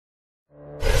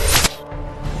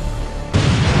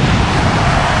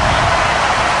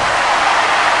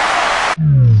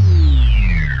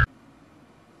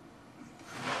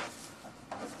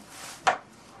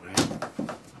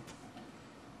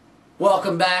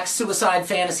Welcome back,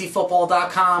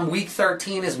 SuicideFantasyFootball.com. Week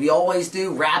 13, as we always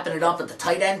do, wrapping it up at the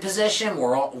tight end position.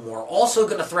 We're also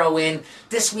going to throw in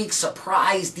this week's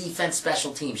surprise defense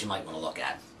special teams you might want to look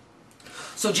at.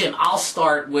 So, Jim, I'll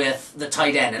start with the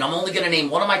tight end, and I'm only going to name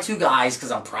one of my two guys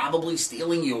because I'm probably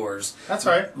stealing yours. That's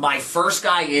right. My first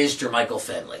guy is Jermichael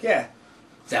Finley. Yeah.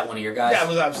 Is that one of your guys? Yeah, it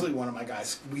was absolutely one of my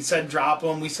guys. We said drop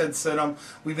him. We said sit him.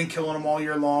 We've been killing him all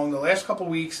year long. The last couple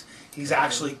of weeks, he's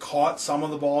actually caught some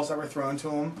of the balls that were thrown to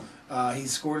him.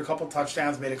 He's scored a couple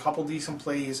touchdowns, made a couple decent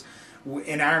plays.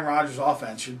 In Aaron Rodgers'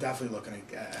 offense, you're definitely looking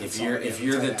at if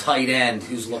you're the tight end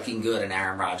who's looking good in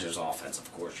Aaron Rodgers' offense,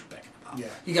 of course you're picking him up. Yeah.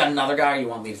 You got another guy, or you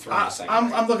want me to throw in a second?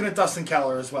 I'm looking at Dustin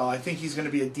Keller as well. I think he's going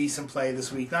to be a decent play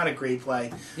this week. Not a great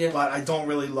play, but I don't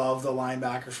really love the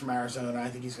linebackers from Arizona. I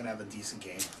think he's going to have a decent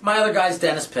game. My other guy's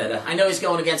Dennis Pitta. I know he's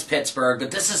going against Pittsburgh,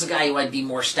 but this is a guy who I'd be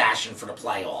more stashing for the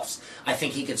playoffs. I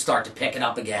think he could start to pick it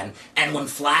up again. And when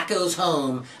Flacco's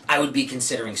home, I would be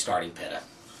considering starting Pitta.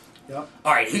 Yep.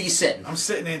 All right, who you sitting? I'm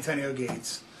sitting Antonio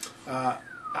Gates.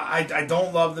 I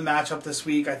don't love the matchup this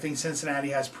week. I think Cincinnati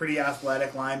has pretty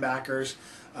athletic linebackers.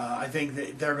 I think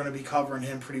that they're going to be covering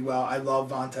him pretty well. I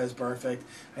love Vontaze Burfict.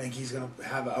 I think he's going to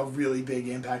have a really big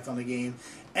impact on the game.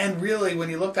 And really, when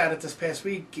you looked at it this past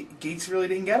week, Gates really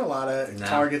didn't get a lot of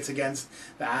targets against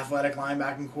the athletic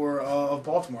linebacking core of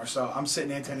Baltimore. So I'm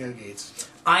sitting Antonio Gates.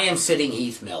 I am sitting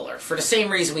Heath Miller. For the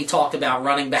same reason we talked about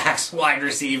running backs, wide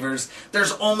receivers,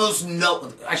 there's almost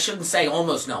no, I shouldn't say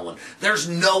almost no one, there's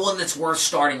no one that's worth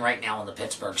starting right now on the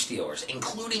Pittsburgh Steelers,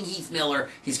 including Heath Miller.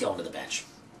 He's going to the bench.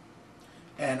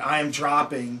 And I am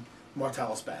dropping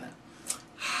Martellus Bennett.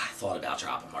 I thought about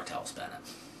dropping Martellus Bennett.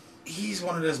 He's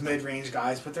one of those mid-range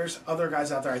guys, but there's other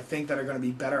guys out there I think that are going to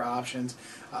be better options.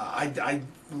 I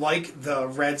like the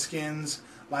Redskins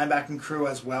linebacking crew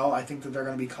as well. I think that they're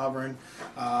going to be covering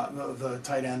the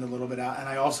tight end a little bit out, and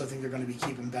I also think they're going to be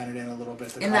keeping Bennett in a little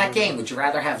bit. In that game, would you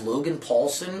rather have Logan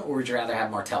Paulson or would you rather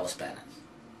have Martellus Bennett?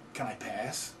 Can I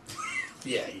pass?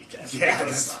 Yeah, you can. Yeah,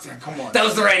 come on. That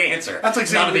was the right answer. That's like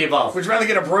saying, none of the above. Would you rather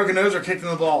get a broken nose or kicked in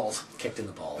the balls? Kicked in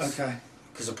the balls. Okay.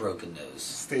 Because a broken nose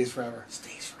stays forever.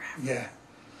 Stays forever. Yeah.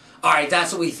 All right,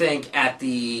 that's what we think at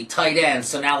the tight end.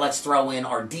 So now let's throw in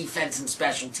our defense and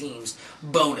special teams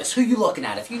bonus. Who you looking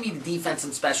at? If you need a defense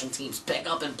and special teams pick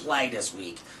up and play this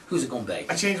week, who's it going to be?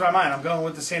 I changed my mind. I'm going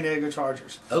with the San Diego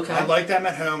Chargers. Okay. I like them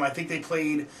at home. I think they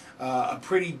played a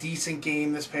pretty decent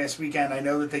game this past weekend. I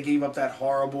know that they gave up that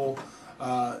horrible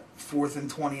 4th and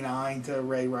 29 to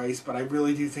Ray Rice, but I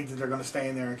really do think that they're going to stay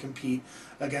in there and compete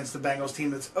against the Bengals team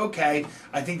that's okay.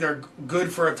 I think they're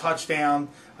good for a touchdown,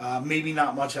 maybe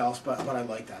not much else, but I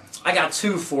like them. I got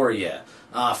two for you.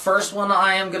 First one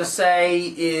I am going to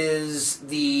say is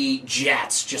the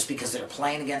Jets, just because they're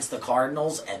playing against the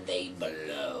Cardinals and they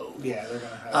blow. Yeah, they're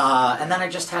going to have and then I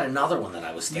just had another one that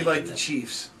I was thinking. You like the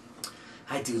Chiefs.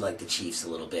 I do like the Chiefs a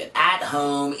little bit. At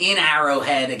home, in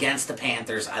Arrowhead, against the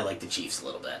Panthers, I like the Chiefs a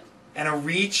little bit. And a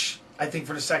reach, I think,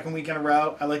 for the second week in a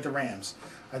row, I like the Rams.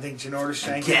 I think Janoris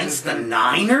Jenkins against the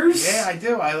Niners? Yeah, I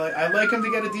do. I like him to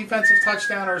get a defensive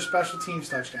touchdown or a special teams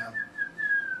touchdown.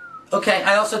 Okay,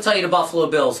 I also tell you the Buffalo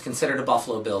Bills. Consider the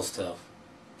Buffalo Bills, too.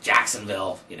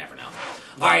 Jacksonville, you never know.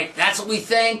 All right, that's what we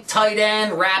think. Tight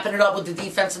end, wrapping it up with the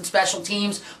defense and special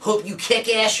teams. Hope you kick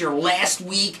ass your last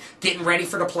week, getting ready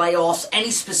for the playoffs.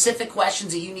 Any specific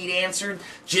questions that you need answered,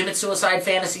 Jim at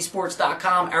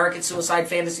SuicideFantasySports.com, Eric at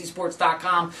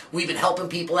SuicideFantasySports.com. We've been helping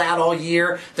people out all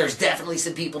year. There's definitely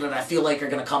some people that I feel like are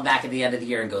going to come back at the end of the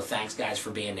year and go, thanks, guys, for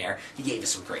being there. You gave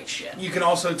us some great shit. You can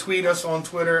also tweet us on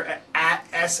Twitter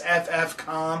at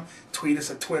SFFcom. Tweet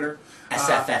us at Twitter.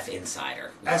 SFF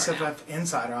Insider. SFF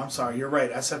Insider. I'm sorry. You're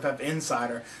right. SFF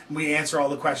Insider. We answer all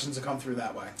the questions that come through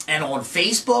that way. And on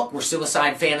Facebook, we're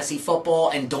Suicide Fantasy Football.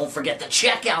 And don't forget to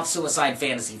check out Suicide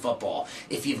Fantasy Football.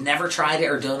 If you've never tried it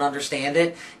or don't understand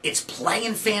it, it's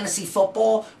playing fantasy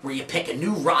football where you pick a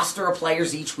new roster of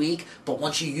players each week, but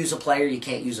once you use a player, you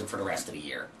can't use them for the rest of the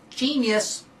year.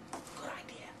 Genius. Good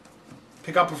idea.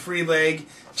 Pick up a free leg.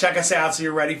 Check us out so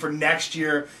you're ready for next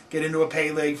year. Get into a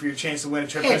pay league for your chance to win a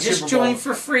trip to the Super Bowl. Just join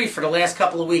for free for the last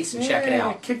couple of weeks and check it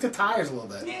out. Kick the tires a little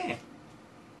bit. Yeah.